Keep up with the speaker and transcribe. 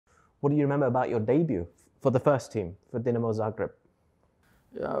What do you remember about your debut for the first team, for Dinamo Zagreb?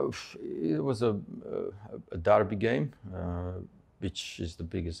 Yeah, it was a derby game, which is the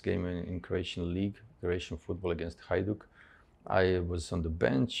biggest game in Croatian league, Croatian football against Hajduk. I was on the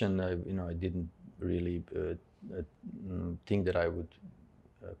bench, and I didn't really think that I would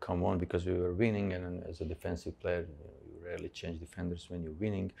come on because we were winning, and as a defensive player, you rarely change defenders when you're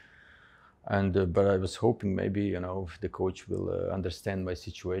winning. And but I was hoping maybe the coach will understand my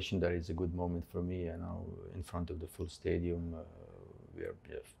situation. That is a good moment for me, in front of the full stadium. We have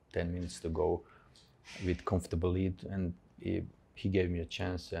 10 minutes to go with comfortable lead, and he gave me a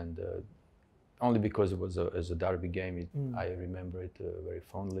chance, and only because it was a derby game, I remember it very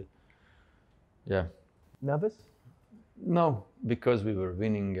fondly. Yeah. Nervous? No, because we were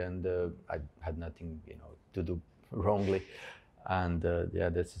winning, and I had nothing to do wrongly, and yeah,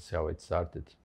 that's how it started.